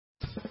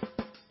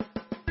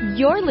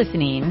You're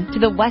listening to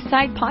the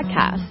Westside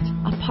Podcast,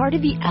 a part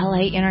of the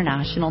LA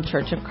International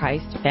Church of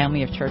Christ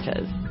family of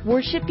churches,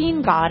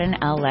 worshiping God in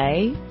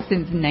LA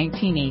since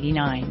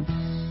 1989.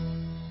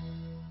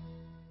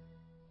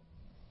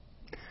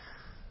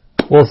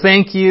 Well,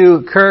 thank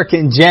you, Kirk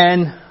and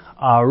Jen.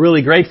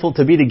 Really grateful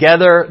to be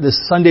together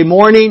this Sunday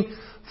morning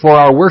for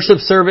our worship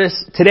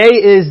service. Today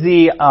is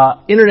the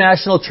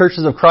International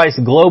Churches of Christ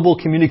Global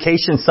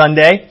Communication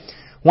Sunday. I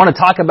want to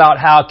talk about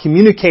how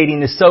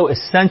communicating is so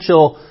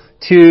essential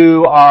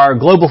to our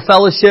global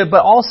fellowship,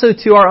 but also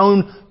to our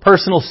own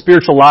personal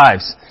spiritual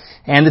lives.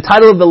 And the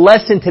title of the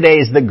lesson today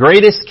is The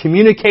Greatest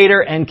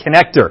Communicator and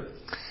Connector.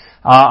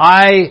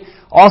 I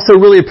also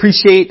really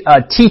appreciate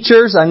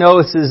teachers. I know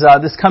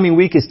this coming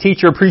week is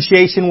Teacher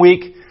Appreciation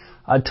Week.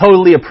 I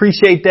totally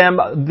appreciate them.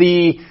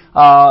 The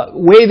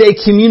way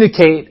they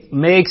communicate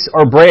makes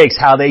or breaks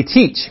how they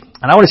teach.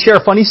 And I want to share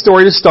a funny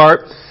story to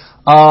start.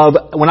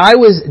 When I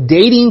was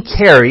dating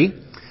Carrie,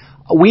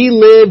 we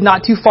lived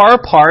not too far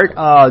apart,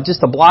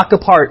 just a block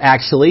apart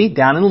actually,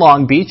 down in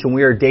Long Beach, and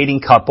we were a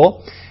dating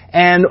couple.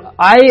 And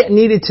I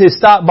needed to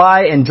stop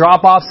by and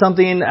drop off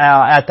something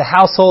at the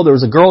household. There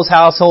was a girl's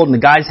household and a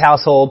guy's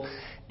household.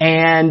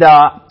 And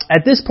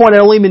at this point,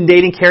 I'd only been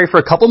dating Carrie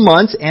for a couple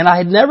months, and I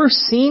had never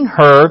seen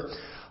her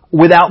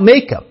without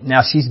makeup.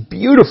 Now, she's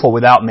beautiful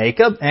without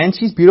makeup, and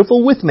she's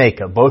beautiful with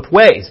makeup, both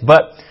ways.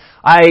 But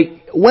I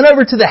went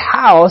over to the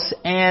house,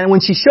 and when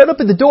she showed up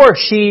at the door,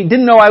 she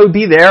didn't know I would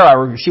be there,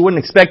 or she wasn't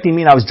expecting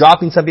me, and I was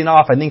dropping something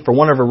off, I think, for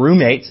one of her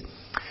roommates.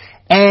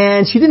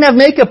 And she didn't have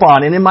makeup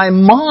on, and in my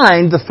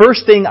mind, the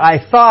first thing I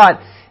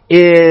thought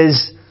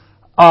is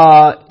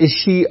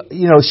she,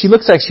 she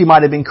looks like she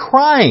might have been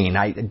crying.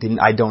 I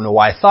don't know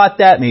why I thought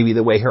that. Maybe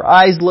the way her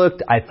eyes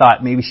looked, I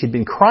thought maybe she'd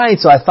been crying,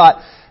 so I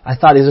thought,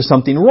 is there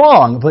something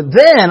wrong? But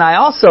then I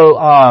also,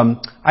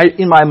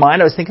 in my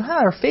mind, I was thinking,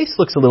 her face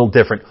looks a little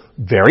different.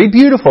 Very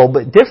beautiful,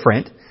 but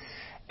different.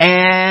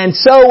 And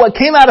so what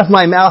came out of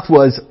my mouth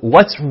was,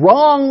 what's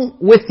wrong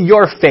with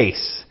your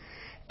face?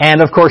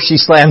 And of course, she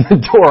slammed the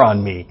door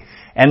on me.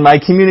 And my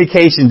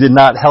communication did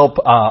not help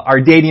our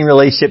dating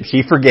relationship.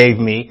 She forgave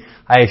me.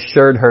 I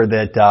assured her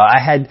that I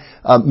had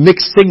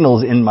mixed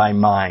signals in my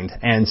mind.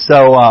 And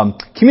so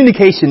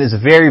communication is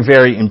very,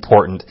 very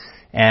important.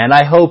 And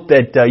I hope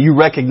that you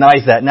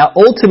recognize that. Now,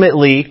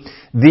 ultimately,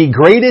 the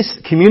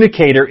greatest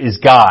communicator is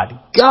God.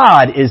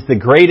 God is the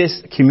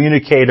greatest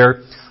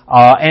communicator,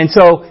 and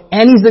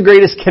He's the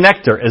greatest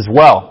connector as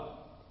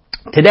well.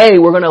 Today,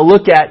 we're going to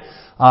look at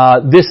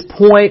this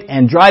point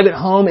and drive it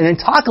home, and then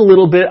talk a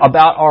little bit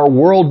about our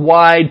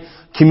worldwide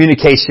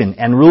communication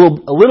and a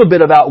little bit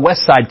about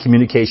Westside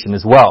communication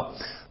as well.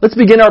 Let's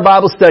begin our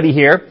Bible study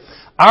here.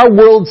 Our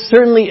world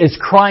certainly is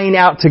crying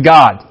out to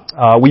God.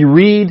 We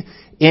read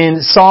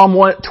in Psalm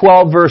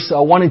 12, verse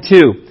 1 and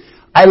 2,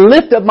 I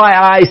lift up my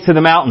eyes to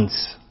the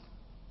mountains.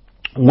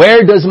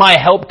 Where does my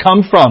help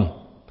come from?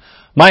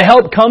 My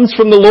help comes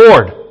from the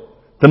Lord,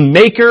 the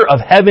maker of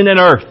heaven and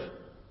earth.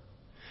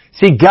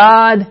 See,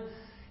 God,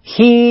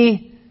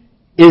 He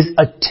is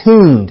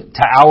attuned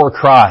to our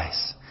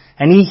cries,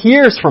 and He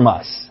hears from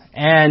us.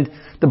 And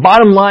the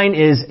bottom line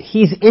is,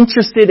 He's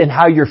interested in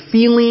how you're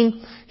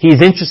feeling.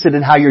 He's interested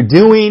in how you're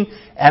doing.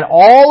 And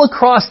all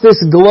across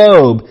this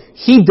globe,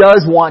 He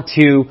does want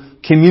to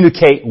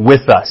communicate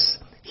with us.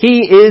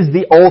 He is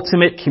the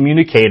ultimate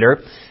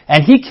communicator,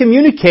 and He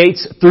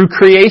communicates through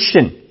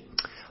creation.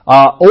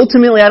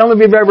 Ultimately, I don't know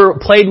if you've ever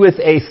played with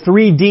a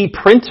 3D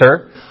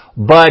printer,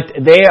 but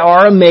they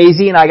are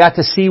amazing. I got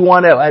to see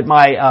one at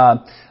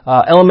my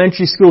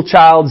elementary school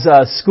child's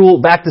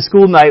back to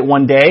school night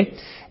one day.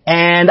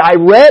 And I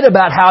read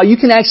about how you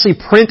can actually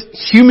print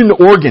human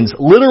organs.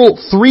 Literal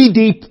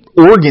 3D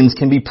organs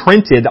can be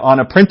printed on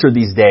a printer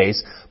these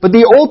days. But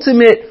the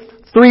ultimate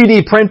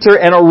 3D printer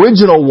and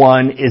original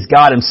one is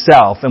God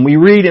Himself. And we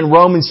read in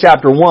Romans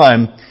chapter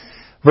 1,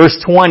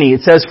 verse 20,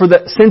 it says,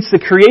 since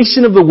the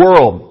creation of the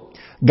world,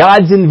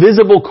 God's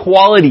invisible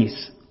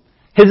qualities,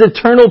 His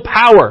eternal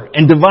power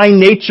and divine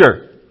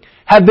nature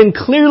have been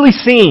clearly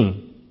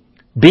seen,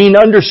 being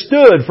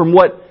understood from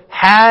what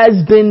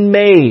has been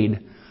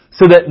made,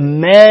 so that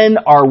men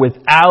are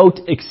without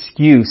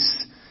excuse.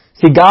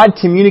 See, God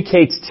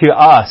communicates to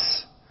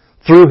us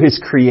through His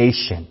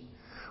creation.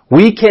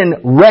 We can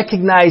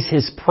recognize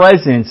His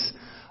presence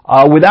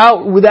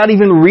without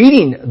even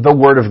reading the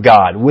Word of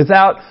God,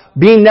 without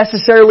being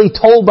necessarily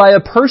told by a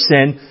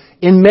person.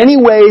 In many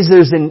ways,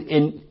 there's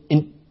an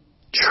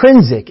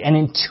intrinsic and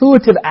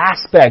intuitive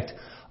aspect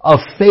of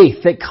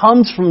faith that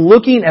comes from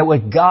looking at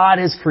what God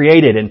has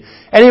created. And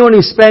anyone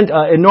who spent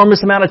an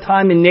enormous amount of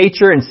time in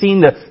nature and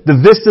seen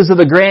the vistas of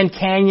the Grand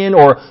Canyon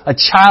or a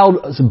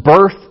child's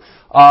birth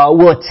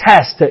will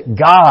attest that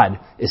God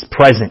is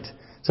present.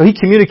 So He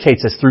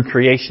communicates to us through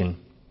creation.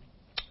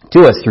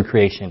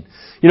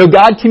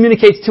 God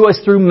communicates to us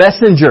through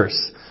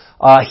messengers.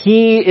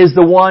 He is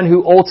the one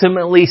who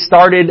ultimately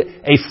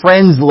started a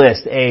friends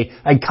list, a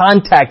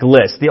contact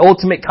list, the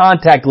ultimate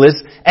contact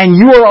list, and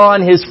you are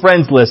on His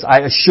friends list.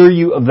 I assure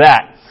you of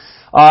that.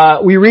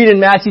 We read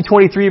in Matthew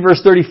 23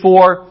 verse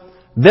 34,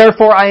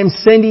 therefore I am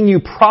sending you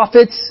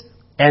prophets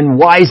and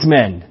wise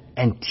men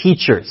and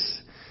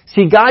teachers.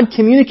 See, God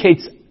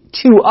communicates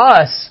to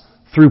us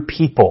through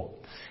people.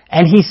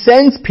 And He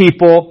sends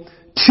people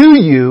to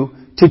you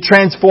to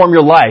transform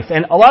your life.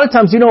 And a lot of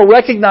times you don't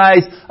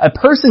recognize a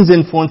person's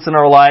influence in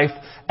our life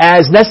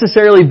as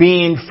necessarily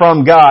being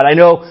from God. I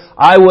know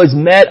I was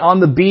met on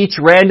the beach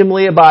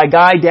randomly by a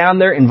guy down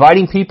there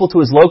inviting people to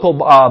his local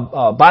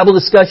Bible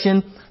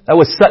discussion. That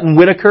was Sutton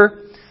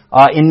Whitaker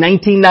in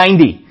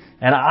 1990.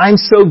 And I'm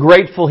so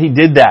grateful he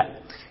did that.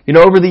 You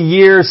know, over the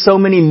years, so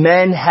many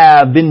men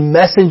have been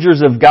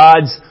messengers of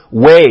God's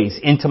ways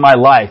into my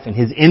life and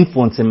His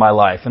influence in my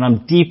life. And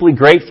I'm deeply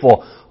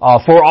grateful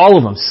for all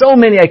of them. So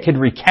many I could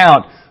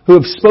recount who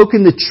have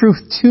spoken the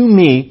truth to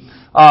me.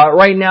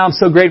 Right now I'm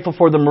so grateful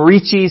for the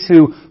Marichis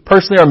who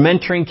personally are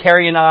mentoring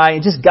Carrie and I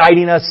and just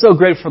guiding us. So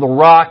grateful for the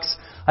Rocks.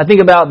 I think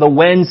about the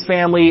Wenz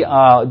family,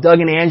 Doug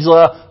and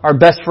Angela, our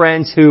best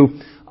friends who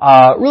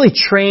really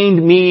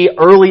trained me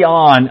early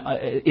on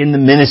in the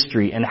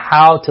ministry and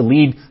how to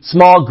lead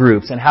small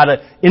groups and how to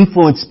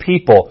influence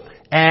people.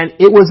 And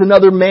it was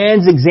another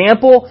man's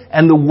example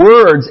and the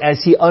words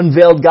as he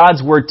unveiled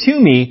God's Word to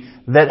me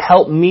that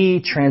helped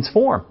me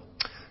transform.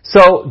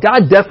 So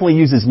God definitely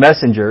uses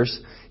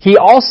messengers. He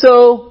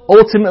also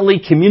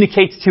ultimately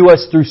communicates to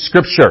us through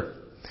Scripture.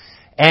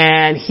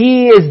 And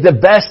He is the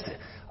best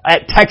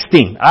at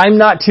texting. I'm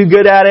not too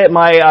good at it.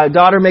 My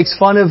daughter makes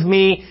fun of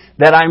me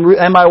that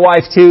and my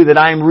wife too, that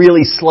I'm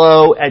really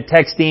slow at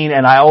texting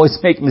and I always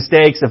make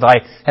mistakes. If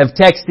I have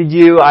texted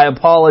you, I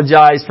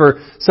apologize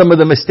for some of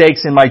the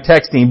mistakes in my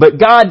texting. But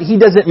God, He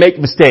doesn't make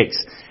mistakes.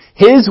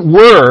 His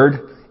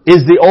Word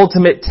is the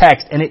ultimate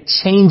text and it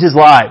changes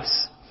lives.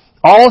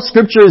 All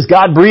Scripture is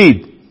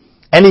God-breathed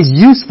and is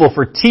useful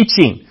for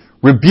teaching,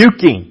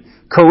 rebuking,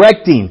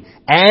 correcting,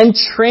 and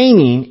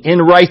training in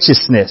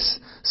righteousness,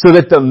 so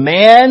that the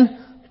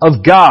man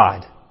of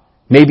God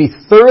may be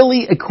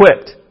thoroughly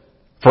equipped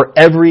for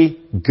every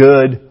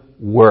good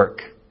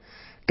work.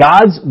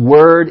 God's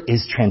Word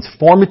is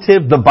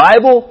transformative. The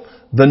Bible,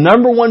 the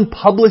number one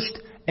published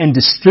and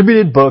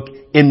distributed book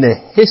in the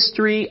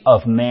history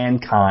of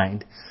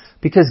mankind,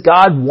 because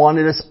God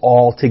wanted us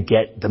all to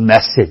get the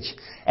message.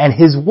 And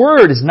His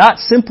Word is not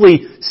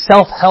simply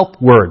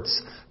self-help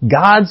words.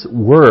 God's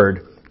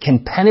Word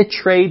can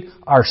penetrate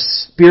our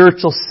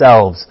spiritual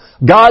selves.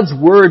 God's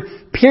Word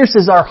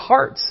pierces our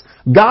hearts.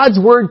 God's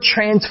Word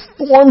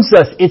transforms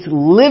us. It's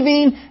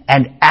living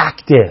and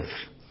active.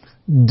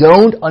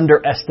 Don't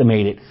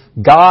underestimate it.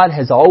 God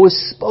has always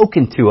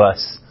spoken to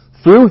us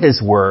through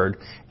His Word,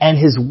 and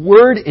His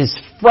Word is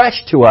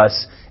fresh to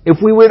us if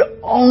we would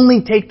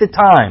only take the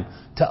time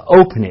to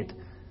open it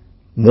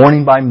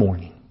morning by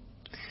morning.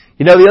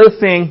 You know, the other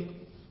thing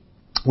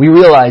we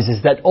realize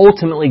is that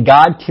ultimately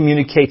God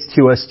communicates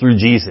to us through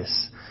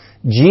Jesus.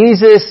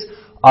 Jesus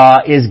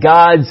is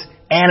God's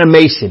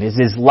animation, is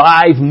His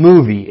live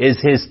movie, is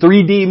His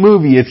 3D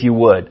movie, if you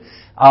would.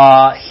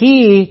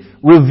 He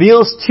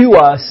reveals to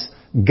us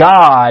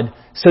God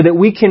so that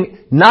we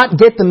can not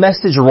get the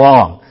message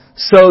wrong,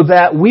 so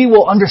that we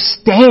will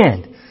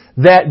understand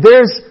that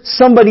there's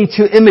somebody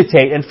to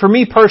imitate. And for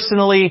me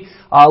personally,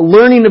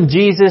 learning of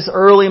Jesus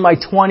early in my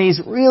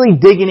 20s, really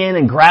digging in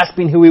and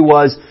grasping who He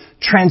was,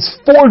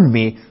 transformed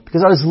me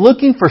because I was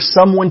looking for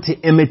someone to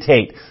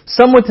imitate.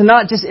 Someone to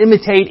not just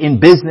imitate in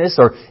business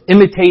or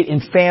imitate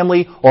in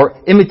family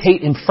or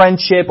imitate in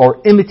friendship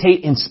or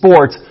imitate in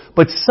sports,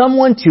 but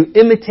someone to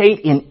imitate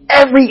in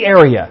every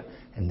area.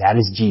 And that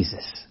is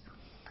Jesus.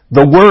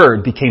 The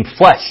Word became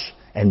flesh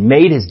and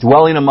made His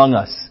dwelling among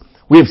us.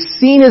 We have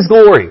seen His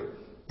glory,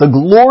 the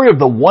glory of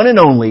the one and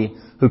only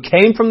who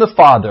came from the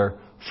Father,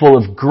 full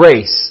of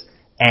grace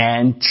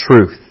and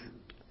truth.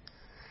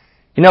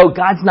 You know,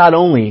 God's not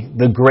only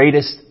the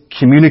greatest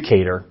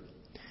communicator,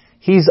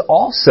 He's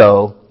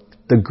also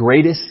the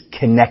greatest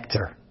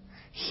connector.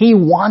 He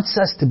wants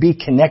us to be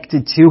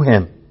connected to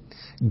Him.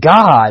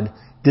 God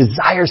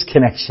desires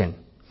connection.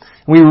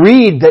 We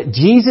read that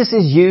Jesus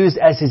is used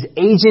as His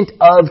agent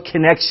of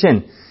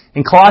connection.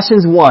 In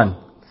Colossians 1,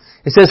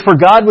 it says, "For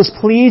God was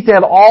pleased to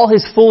have all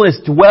His fullness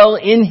dwell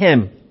in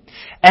Him,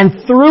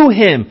 and through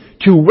Him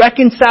to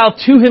reconcile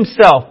to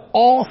Himself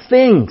all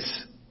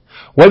things,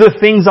 whether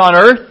things on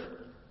earth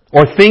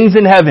or things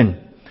in heaven,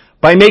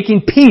 by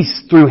making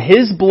peace through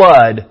His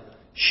blood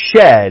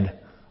shed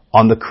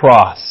on the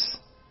cross."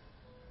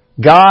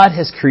 God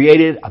has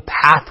created a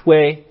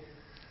pathway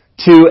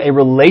to a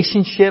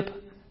relationship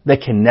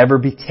that can never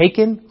be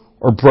taken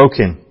or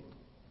broken.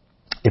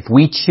 If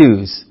we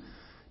choose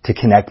to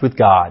connect with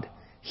God,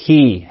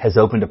 He has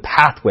opened a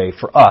pathway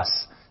for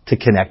us to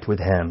connect with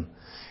Him.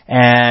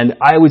 And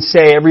I would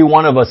say every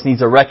one of us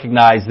needs to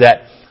recognize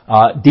that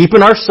deep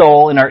in our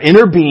soul, in our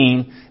inner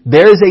being,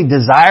 there is a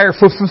desire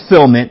for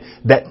fulfillment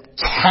that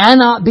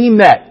cannot be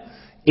met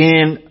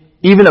in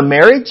even a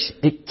marriage.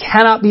 It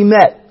cannot be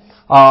met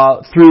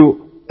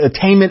through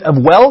attainment of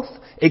wealth.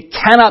 It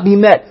cannot be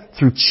met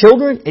through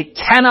children. It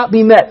cannot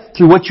be met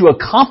through what you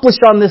accomplish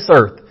on this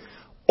earth.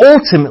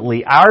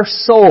 Ultimately, our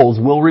souls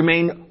will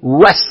remain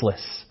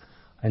restless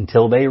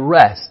until they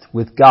rest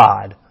with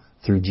God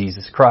through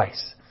Jesus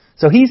Christ.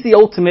 So He's the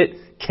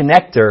ultimate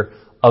connector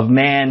of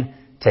man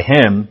to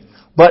Him.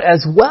 But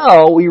as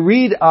well, we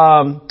read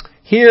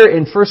here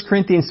in 1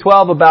 Corinthians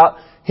 12 about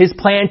His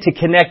plan to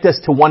connect us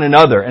to one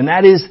another. And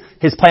that is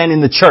His plan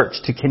in the church,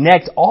 to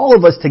connect all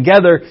of us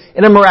together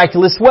in a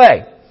miraculous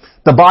way.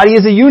 The body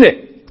is a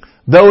unit.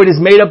 Though it is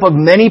made up of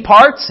many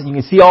parts, and you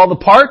can see all the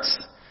parts,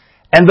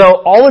 and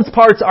though all its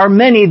parts are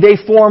many, they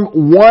form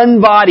one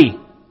body.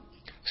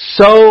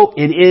 So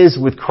it is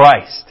with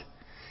Christ.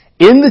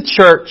 In the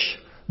church,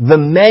 the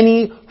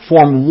many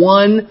form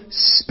one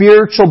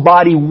spiritual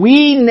body.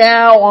 We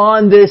now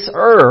on this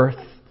earth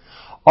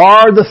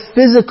are the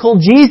physical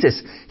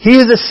Jesus. He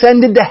has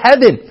ascended to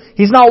heaven.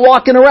 He's not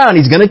walking around.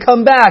 He's going to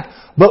come back.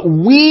 But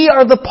we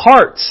are the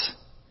parts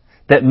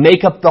that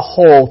make up the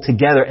whole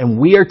together, and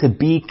we are to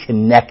be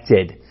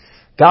connected.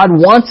 God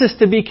wants us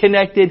to be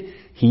connected.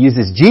 He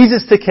uses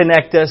Jesus to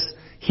connect us.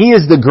 He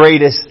is the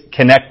greatest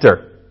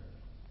connector.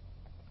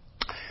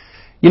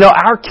 You know,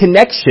 our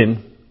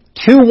connection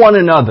to one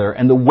another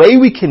and the way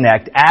we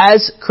connect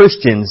as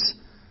Christians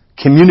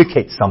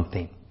communicates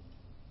something.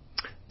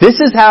 This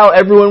is how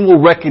everyone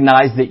will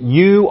recognize that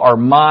you are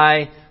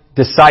my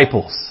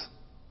disciples.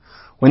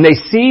 When they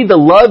see the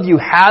love you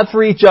have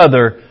for each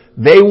other,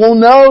 they will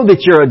know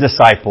that you're a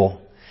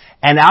disciple.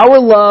 And our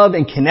love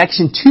and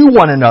connection to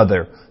one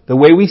another, the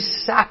way we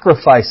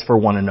sacrifice for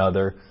one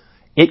another,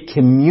 it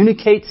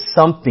communicates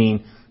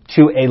something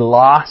to a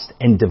lost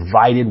and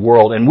divided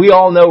world. And we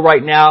all know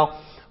right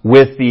now,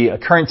 with the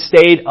current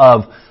state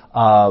of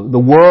the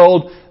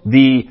world,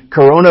 the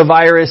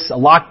coronavirus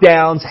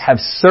lockdowns have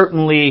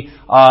certainly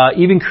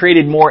even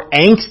created more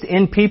angst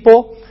in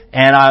people.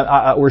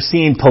 And we're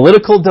seeing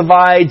political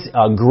divides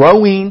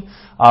growing.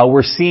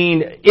 We're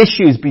seeing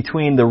issues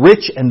between the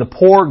rich and the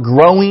poor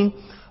growing.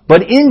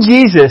 But in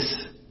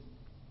Jesus,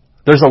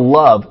 there's a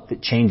love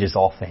that changes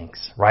all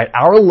things, right?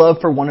 Our love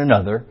for one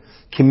another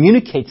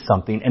communicates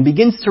something and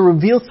begins to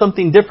reveal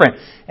something different.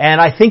 And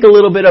I think a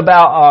little bit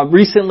about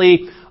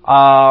recently,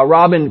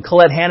 Rob and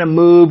Colette Hannah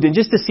moved, and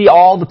just to see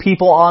all the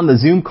people on the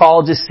Zoom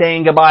call just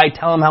saying goodbye,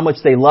 telling them how much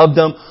they loved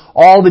them,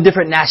 all the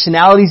different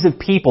nationalities of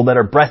people that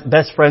are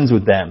best friends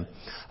with them.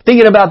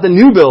 Thinking about the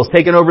Newbills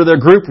taking over their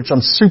group, which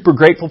I'm super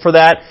grateful for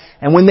that.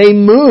 And when they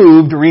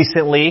moved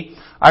recently,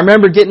 I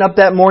remember getting up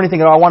that morning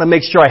thinking, I want to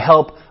make sure I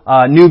help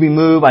newbie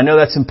move. I know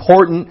that's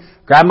important.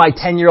 Grabbed my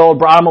 10-year-old,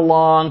 brought him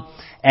along,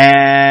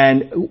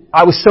 and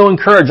I was so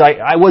encouraged.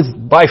 I was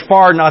by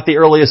far not the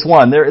earliest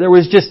one. There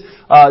was just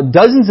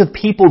dozens of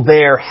people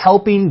there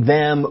helping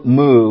them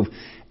move.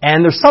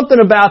 And there's something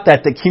about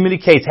that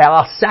communicates how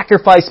I'll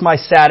sacrifice my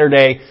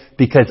Saturday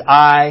because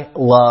I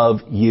love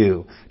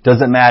you.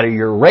 Doesn't matter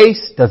your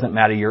race, doesn't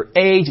matter your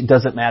age,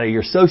 doesn't matter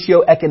your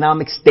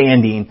socioeconomic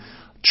standing.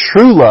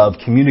 True love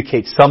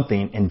communicates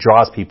something and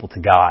draws people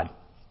to God.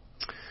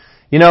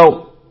 You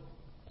know,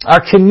 our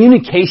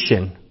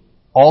communication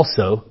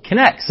also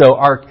connects. So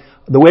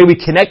the way we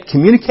connect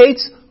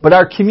communicates, but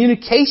our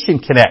communication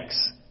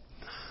connects.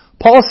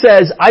 Paul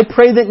says, I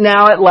pray that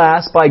now at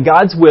last, by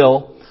God's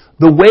will,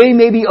 the way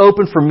may be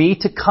open for me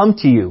to come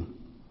to you.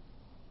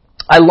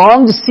 I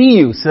long to see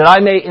you so that I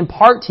may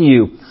impart to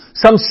you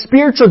some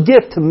spiritual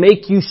gift to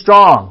make you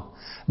strong.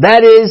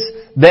 That is,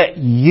 that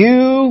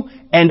you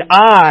and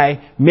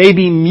I may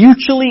be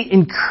mutually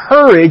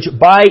encouraged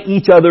by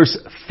each other's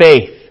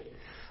faith.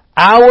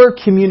 Our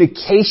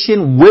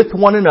communication with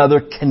one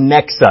another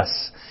connects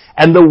us.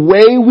 And the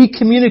way we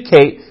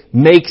communicate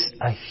makes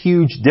a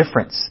huge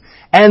difference.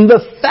 And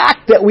the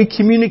fact that we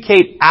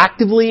communicate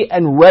actively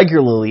and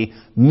regularly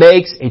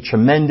makes a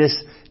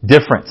tremendous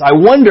difference. I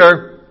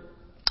wonder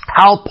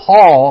how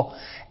Paul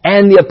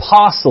and the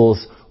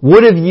apostles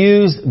would have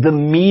used the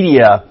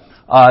media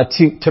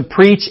to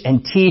preach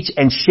and teach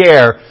and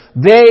share.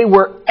 They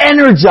were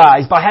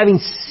energized by having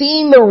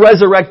seen the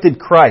resurrected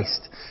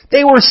Christ.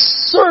 They were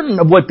certain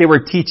of what they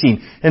were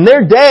teaching. In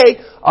their day,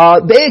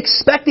 they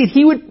expected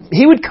he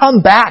would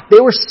come back.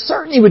 They were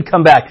certain he would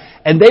come back.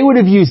 And they would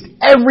have used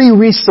every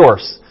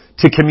resource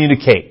to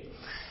communicate.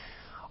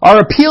 Our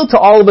appeal to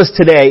all of us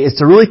today is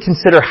to really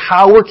consider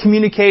how we're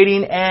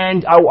communicating,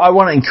 and I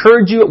want to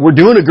encourage you. We're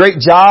doing a great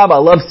job. I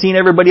love seeing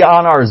everybody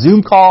on our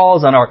Zoom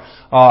calls, on our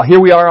here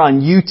we are on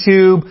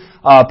YouTube,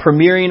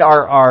 premiering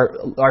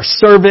our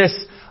service.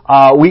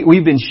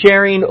 We've been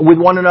sharing with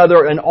one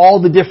another in all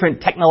the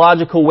different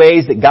technological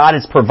ways that God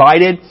has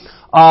provided.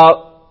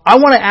 I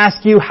want to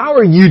ask you, how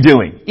are you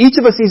doing? Each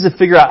of us needs to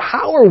figure out,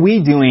 how are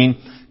we doing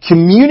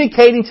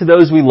communicating to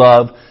those we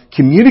love,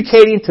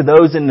 communicating to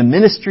those in the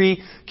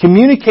ministry,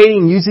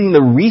 communicating using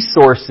the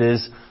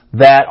resources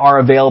that are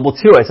available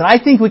to us. And I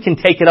think we can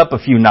take it up a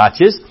few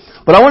notches.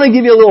 But I want to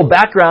give you a little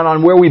background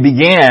on where we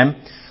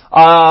began.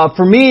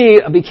 For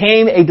me, I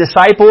became a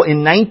disciple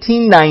in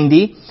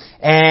 1990.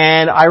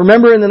 And I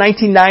remember in the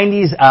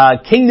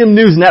 1990s, Kingdom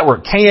News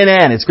Network,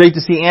 KNN. It's great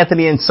to see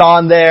Anthony and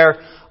Son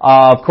there.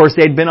 Of course,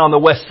 they'd been on the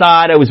West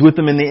Side. I was with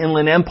them in the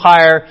Inland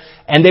Empire.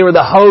 And they were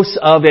the hosts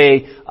of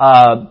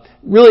a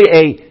really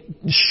a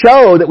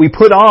show that we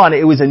put on.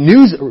 It was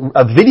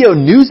a video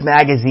news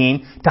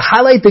magazine to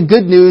highlight the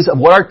good news of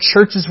what our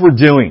churches were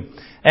doing.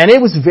 And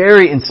it was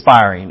very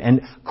inspiring.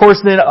 And of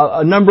course then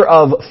a number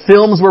of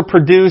films were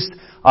produced.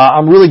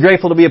 I'm really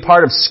grateful to be a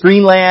part of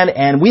Screenland,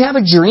 and we have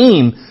a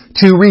dream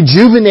to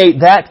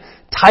rejuvenate that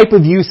type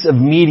of use of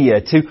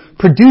media, to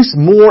produce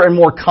more and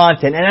more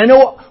content. And I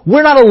know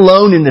we're not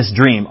alone in this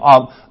dream.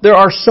 There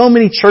are so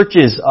many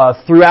churches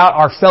throughout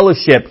our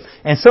fellowship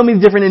and so many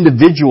different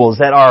individuals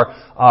that are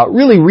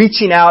really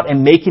reaching out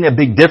and making a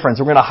big difference.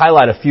 We're going to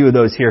highlight a few of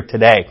those here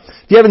today.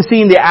 If you haven't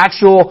seen the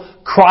actual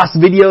cross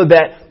video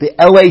that the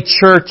LA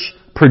church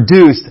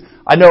produced,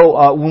 I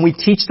know when we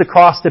teach the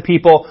cross to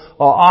people,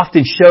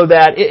 often show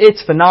that.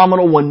 It's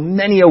phenomenal, won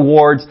many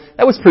awards.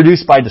 That was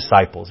produced by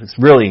disciples. It's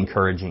really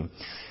encouraging.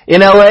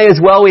 In LA as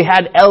well, we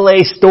had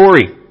LA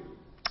Story.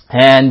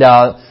 And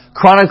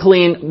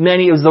chronicling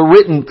it was the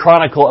written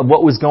chronicle of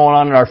what was going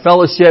on in our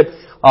fellowship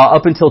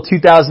up until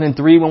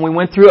 2003 when we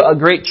went through a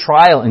great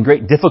trial and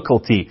great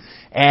difficulty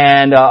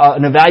and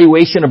an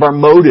evaluation of our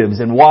motives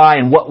and why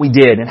and what we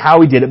did and how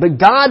we did it. But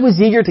God was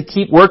eager to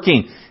keep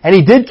working, and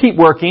He did keep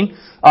working.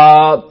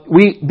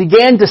 We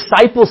began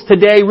Disciples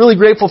Today. Really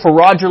grateful for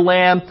Roger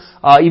Lamb.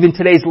 Even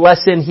today's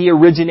lesson, he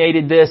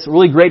originated this.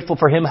 Really grateful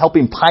for him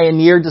helping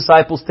pioneer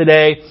Disciples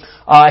Today.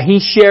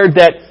 He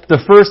shared that the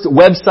first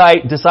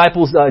website,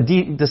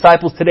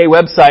 Disciples Today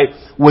website,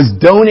 was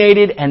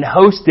donated and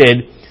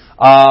hosted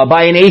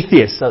by an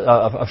atheist,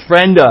 a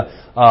friend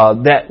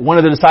that one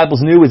of the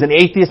disciples knew was an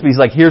atheist, but he's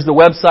like, here's the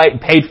website, and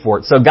paid for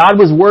it. So God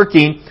was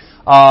working.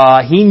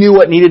 He knew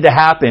what needed to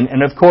happen.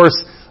 And of course,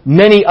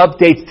 many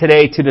updates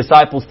today to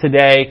Disciples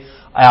Today.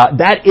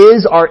 That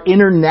is our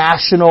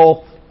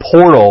international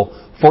portal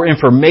for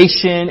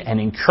information and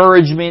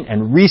encouragement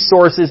and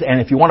resources. And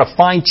if you want to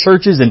find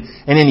churches in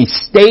any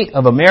state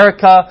of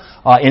America,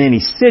 in any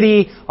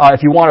city,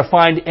 if you want to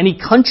find any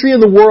country in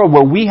the world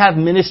where we have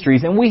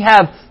ministries, and we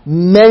have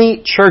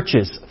many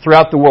churches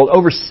throughout the world,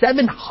 over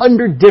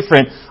 700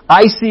 different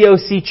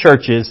ICOC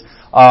churches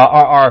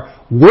are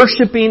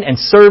worshiping and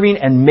serving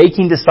and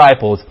making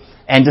disciples.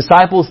 And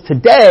Disciples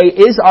Today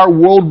is our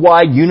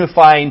worldwide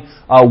unifying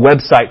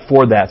website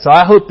for that. So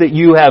I hope that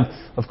you have,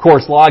 of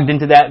course, logged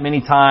into that many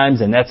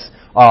times, and that's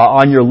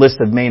on your list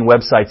of main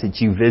websites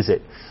that you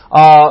visit.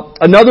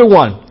 Another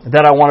one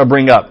that I want to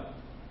bring up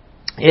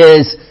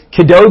is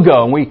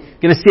Kidogo. And we're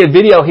going to see a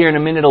video here in a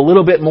minute, a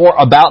little bit more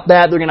about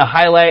that. They're going to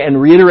highlight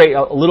and reiterate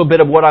a little bit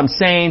of what I'm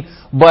saying.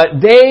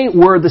 But they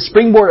were the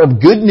springboard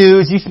of Good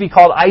News, used to be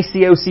called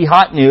ICOC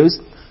Hot News.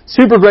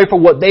 Super grateful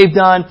for what they've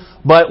done,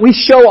 but we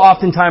show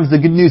oftentimes the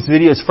Good News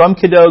videos from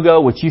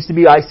Kidogo, which used to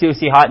be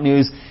ICOC Hot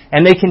News,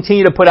 and they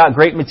continue to put out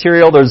great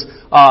material. There's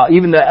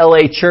even the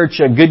LA Church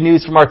Good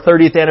News from our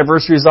 30th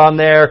anniversary is on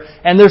there,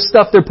 and there's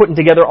stuff they're putting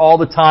together all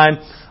the time.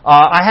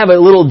 I have a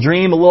little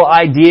dream, a little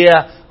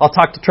idea. I'll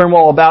talk to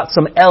Turnwell about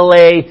some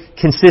LA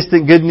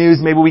consistent good news.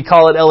 Maybe we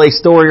call it LA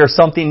Story or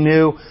something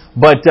new.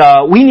 But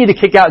we need to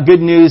kick out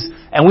good news,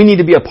 and we need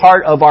to be a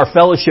part of our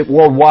fellowship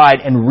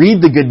worldwide and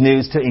read the good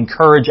news to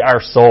encourage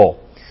our soul.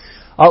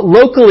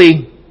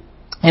 Locally,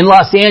 in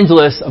Los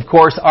Angeles, of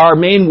course, our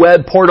main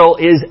web portal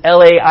is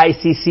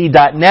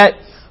laicc.net.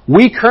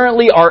 We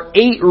currently are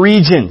 8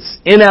 regions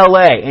in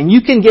LA, and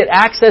you can get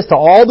access to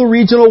all the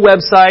regional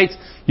websites.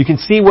 You can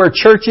see where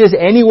churches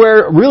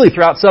anywhere, really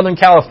throughout Southern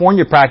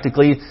California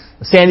practically.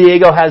 San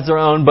Diego has their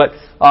own, but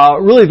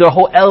really the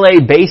whole LA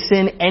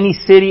basin, any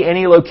city,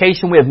 any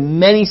location. We have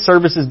many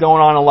services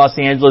going on in Los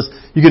Angeles.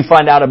 You can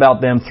find out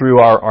about them through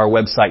our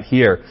website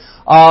here.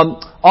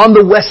 On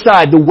the West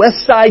Side, the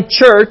West Side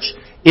Church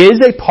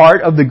is a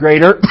part of the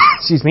greater,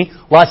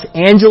 Los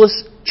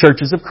Angeles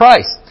Churches of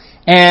Christ.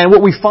 And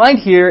what we find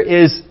here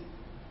is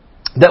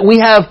that we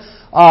have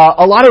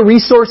a lot of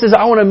resources.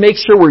 I want to make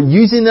sure we're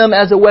using them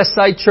as a West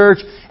Side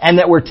Church and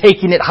that we're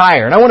taking it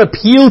higher. And I want to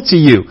appeal to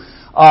you.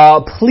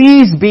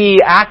 Please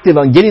be active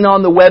on getting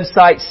on the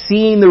website,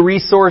 seeing the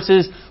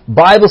resources,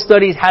 Bible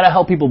studies, how to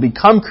help people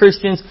become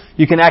Christians.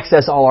 You can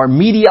access all our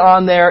media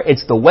on there.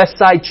 It's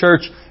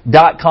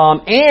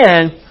thewestsidechurch.com.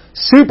 And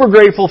super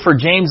grateful for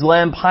James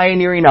Lem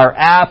pioneering our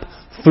app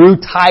through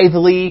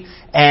Tithely.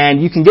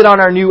 And you can get on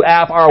our new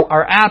app.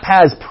 Our app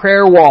has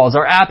prayer walls.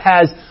 Our app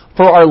has,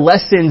 for our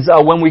lessons,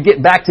 when we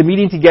get back to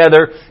meeting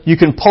together, you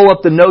can pull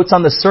up the notes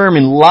on the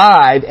sermon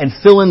live and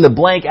fill in the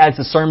blank as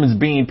the sermon's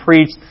being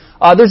preached.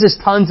 There's just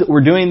tons that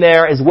we're doing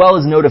there, as well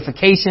as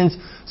notifications.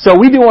 So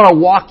we do want to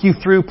walk you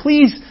through.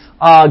 Please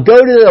go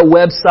to the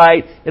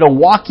website. It'll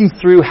walk you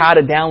through how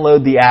to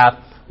download the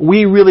app.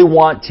 We really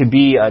want to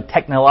be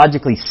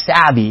technologically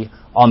savvy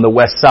on the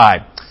West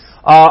Side.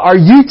 Our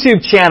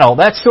YouTube channel,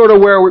 that's sort of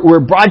where we're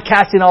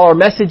broadcasting all our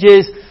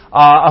messages.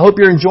 I hope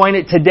you're enjoying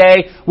it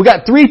today. We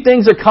got 3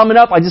 things that are coming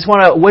up. I just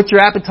want to whet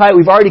your appetite.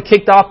 We've already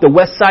kicked off the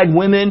West Side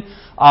Women.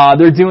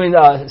 They're doing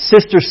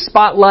Sister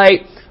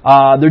Spotlight.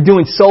 They're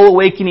doing Soul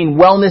Awakening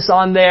Wellness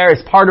on there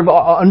as part of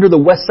under the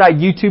West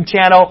Side YouTube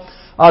channel.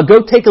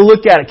 go take a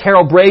look at it.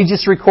 Carol Bray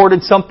just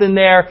recorded something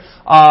there.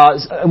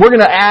 We're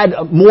going to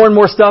add more and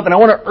more stuff, and I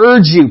want to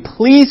urge you,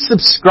 please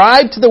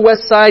subscribe to the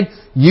Westside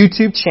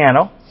YouTube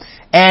channel,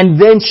 and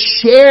then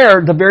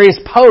share the various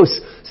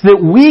posts so that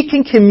we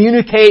can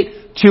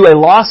communicate to a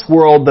lost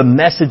world the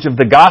message of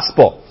the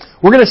gospel.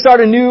 We're going to start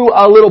a new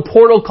little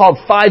portal called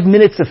 5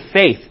 Minutes of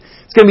Faith.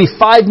 It's going to be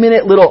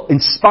 5-minute little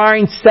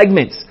inspiring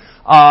segments.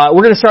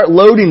 We're going to start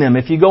loading them.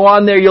 If you go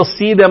on there, you'll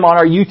see them on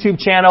our YouTube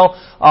channel.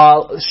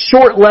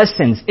 Short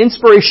lessons,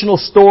 inspirational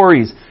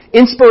stories,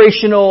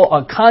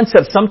 inspirational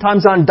concepts,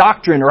 sometimes on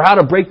doctrine or how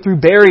to break through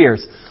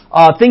barriers,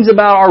 things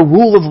about our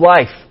rule of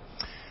life.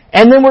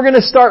 And then we're going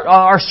to start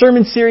our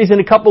sermon series in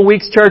a couple of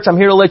weeks, church. I'm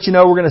here to let you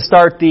know we're going to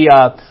start the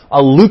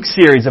Luke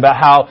series about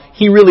how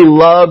he really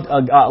loved,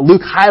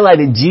 Luke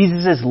highlighted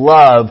Jesus'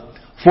 love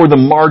for the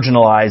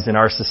marginalized in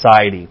our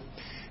society.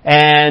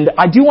 And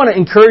I do want to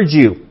encourage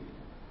you,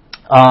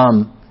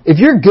 if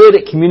you're good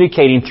at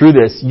communicating through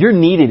this, you're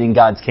needed in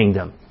God's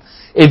kingdom.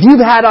 If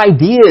you've had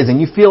ideas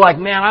and you feel like,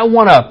 man, I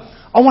want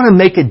to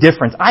make a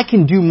difference. I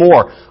can do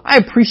more. I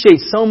appreciate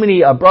so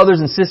many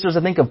brothers and sisters.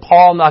 I think of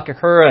Paul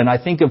Nakakura and I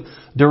think of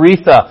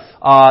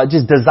Doretha,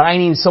 just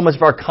designing so much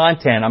of our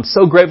content. I'm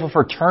so grateful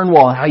for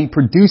Turnwall and how he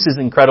produces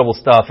incredible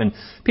stuff. And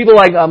people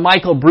like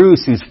Michael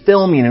Bruce, who's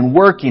filming and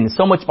working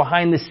so much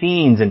behind the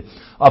scenes. And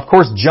of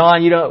course,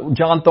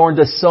 John Thorne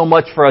does so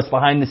much for us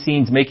behind the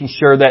scenes, making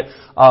sure that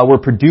we're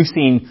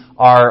producing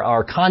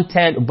our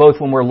content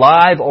both when we're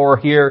live or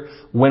here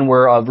when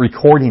we're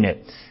recording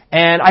it.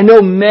 And I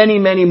know many,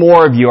 many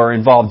more of you are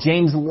involved.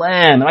 James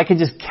Lem, and I could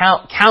just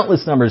count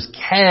countless numbers.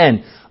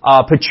 Ken,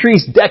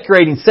 Patrice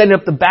decorating, setting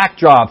up the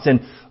backdrops.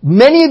 And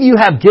many of you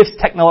have gifts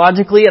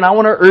technologically, and I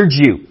want to urge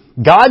you,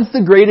 God's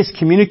the greatest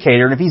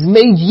communicator, and if He's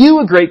made you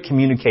a great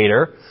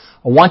communicator,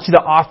 I want you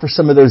to offer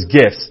some of those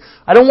gifts.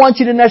 I don't want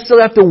you to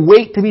necessarily have to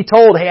wait to be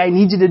told, hey, I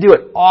need you to do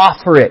it.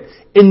 Offer it.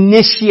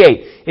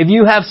 Initiate. If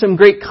you have some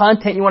great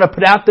content you want to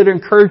put out there to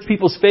encourage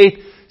people's faith,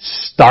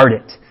 start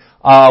it.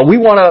 We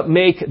want to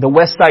make the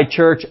Westside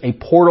Church a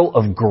portal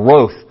of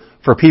growth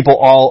for people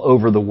all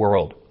over the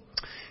world.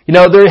 You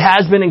know, there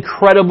has been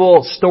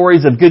incredible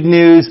stories of good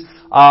news.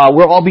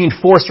 We're all being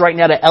forced right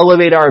now to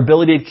elevate our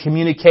ability to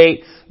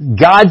communicate.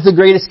 God's the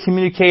greatest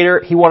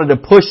communicator. He wanted to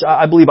push,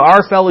 I believe,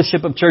 our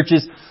fellowship of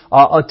churches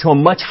to a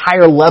much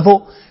higher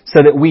level so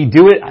that we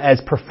do it as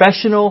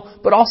professional,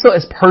 but also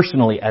as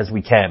personally as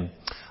we can.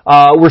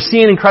 We're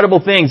seeing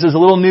incredible things. There's a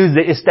little news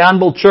that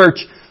Istanbul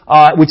Church,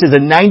 which is a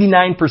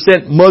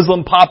 99%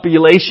 Muslim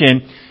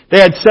population, they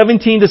had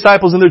 17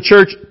 disciples in their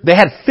church. They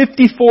had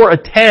 54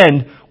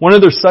 attend one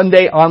of their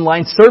Sunday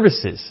online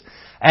services.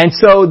 And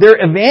so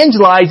they're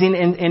evangelizing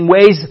in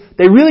ways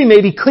they really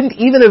maybe couldn't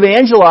even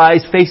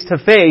evangelize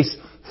face-to-face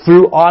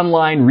through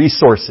online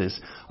resources.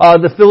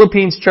 The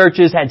Philippines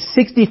churches had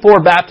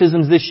 64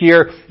 baptisms this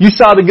year. You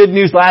saw the good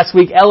news last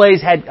week.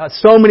 LA's had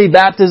so many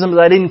baptisms,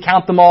 I didn't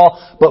count them all,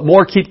 but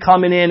more keep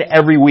coming in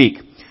every week.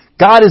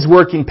 God is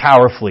working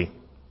powerfully.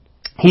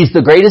 He's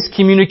the greatest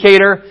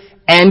communicator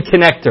and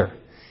connector.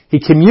 He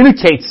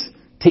communicates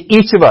to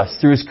each of us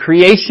through His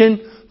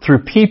creation,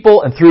 through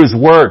people, and through His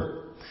Word.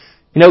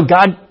 You know,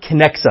 God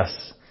connects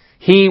us.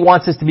 He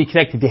wants us to be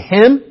connected to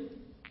Him,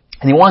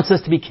 and He wants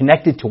us to be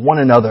connected to one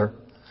another.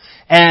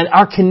 And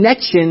our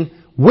connection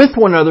with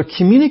one another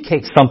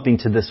communicates something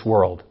to this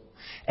world.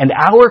 And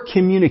our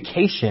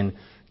communication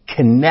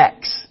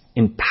connects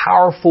in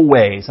powerful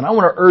ways. And I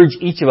want to urge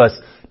each of us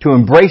to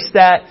embrace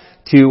that,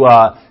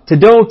 to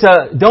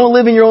don't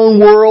live in your own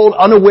world,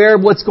 unaware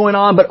of what's going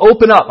on, but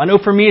open up. I know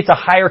for me it's a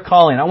higher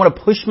calling. I want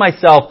to push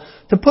myself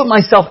to put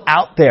myself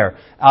out there.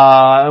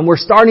 And we're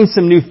starting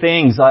some new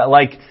things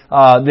like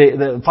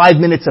the 5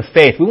 Minutes of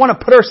Faith. We want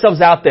to put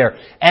ourselves out there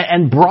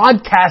and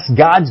broadcast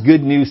God's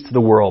good news to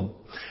the world.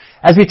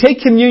 As we take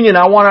communion,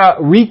 I want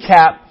to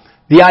recap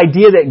the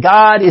idea that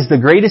God is the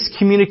greatest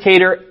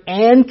communicator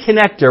and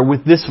connector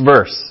with this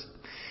verse.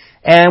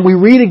 And we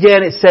read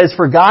again, it says,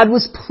 "For God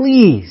was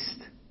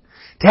pleased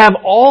to have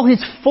all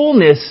His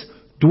fullness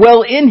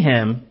dwell in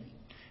Him."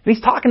 And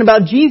He's talking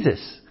about Jesus.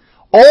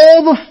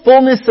 All the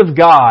fullness of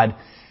God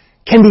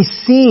can be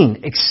seen,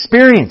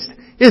 experienced.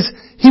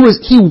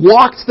 He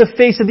walked the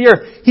face of the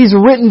earth. He's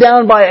written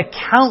down by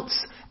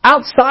accounts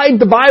outside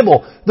the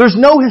Bible. There's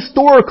no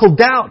historical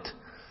doubt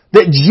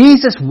that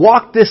Jesus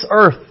walked this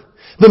earth.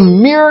 The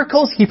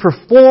miracles He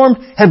performed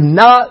have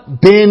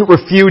not been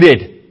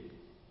refuted.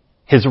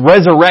 His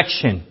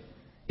resurrection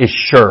is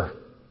sure.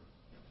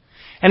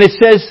 And it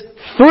says,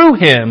 through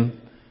Him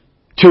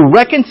to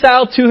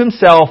reconcile to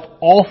Himself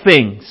all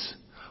things,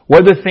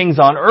 whether things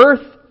on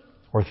earth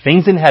or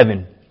things in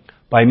heaven,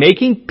 by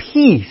making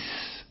peace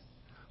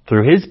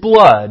through His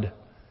blood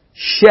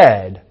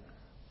shed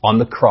on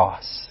the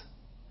cross.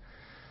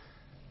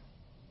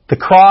 The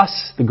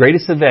cross, the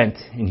greatest event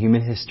in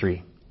human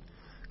history.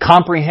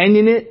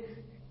 Comprehending it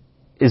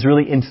is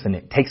really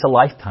infinite. It takes a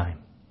lifetime.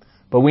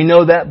 But we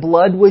know that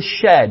blood was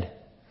shed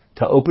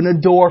to open a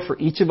door for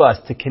each of us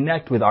to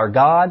connect with our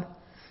God,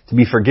 to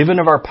be forgiven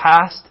of our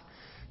past,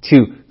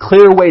 to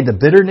clear away the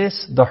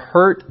bitterness, the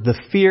hurt, the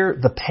fear,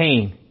 the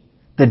pain,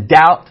 the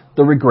doubt,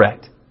 the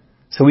regret,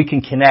 so we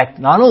can connect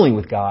not only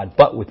with God,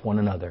 but with one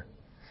another.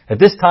 At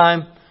this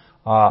time,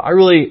 I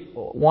really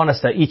want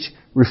us to each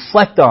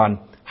reflect on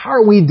how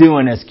are we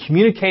doing as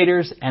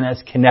communicators and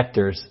as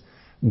connectors.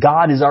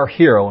 God is our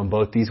hero in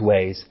both these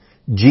ways.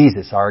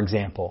 Jesus, our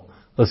example.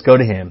 Let's go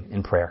to Him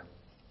in prayer.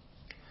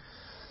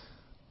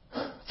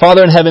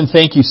 Father in heaven,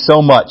 thank you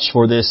so much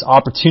for this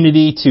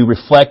opportunity to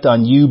reflect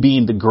on you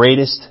being the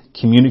greatest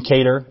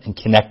communicator and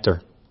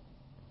connector.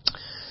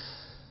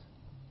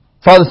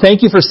 Father,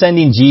 thank you for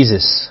sending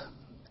Jesus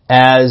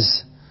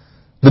as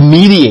the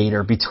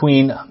mediator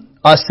between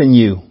us and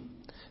you.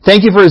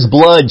 Thank you for His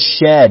blood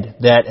shed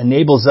that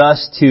enables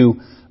us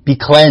to be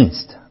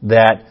cleansed,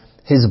 that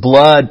His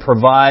blood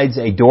provides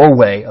a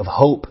doorway of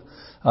hope,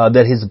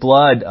 that His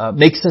blood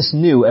makes us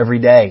new every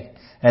day,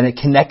 and it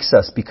connects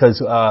us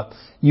because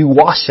you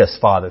wash us,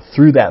 Father,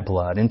 through that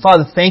blood. And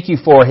Father, thank you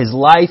for His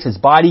life, His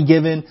body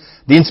given,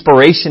 the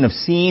inspiration of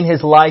seeing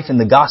His life in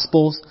the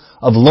Gospels,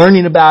 of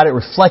learning about it,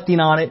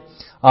 reflecting on it,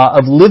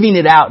 of living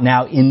it out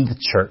now in the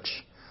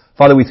church.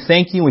 Father, we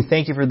thank you, and we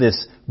thank you for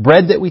this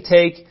bread that we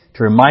take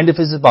to remind us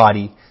of His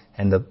body,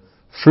 and the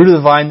fruit of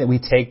the vine that we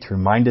take to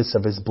remind us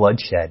of His blood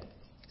shed.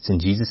 It's in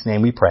Jesus'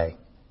 name we pray.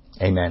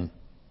 Amen.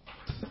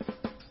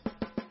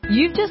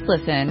 You've just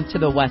listened to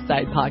the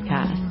Westside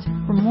Podcast.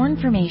 For more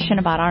information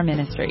about our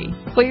ministry,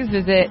 please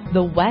visit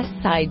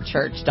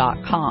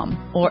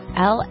thewestsidechurch.com or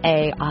laicc.net.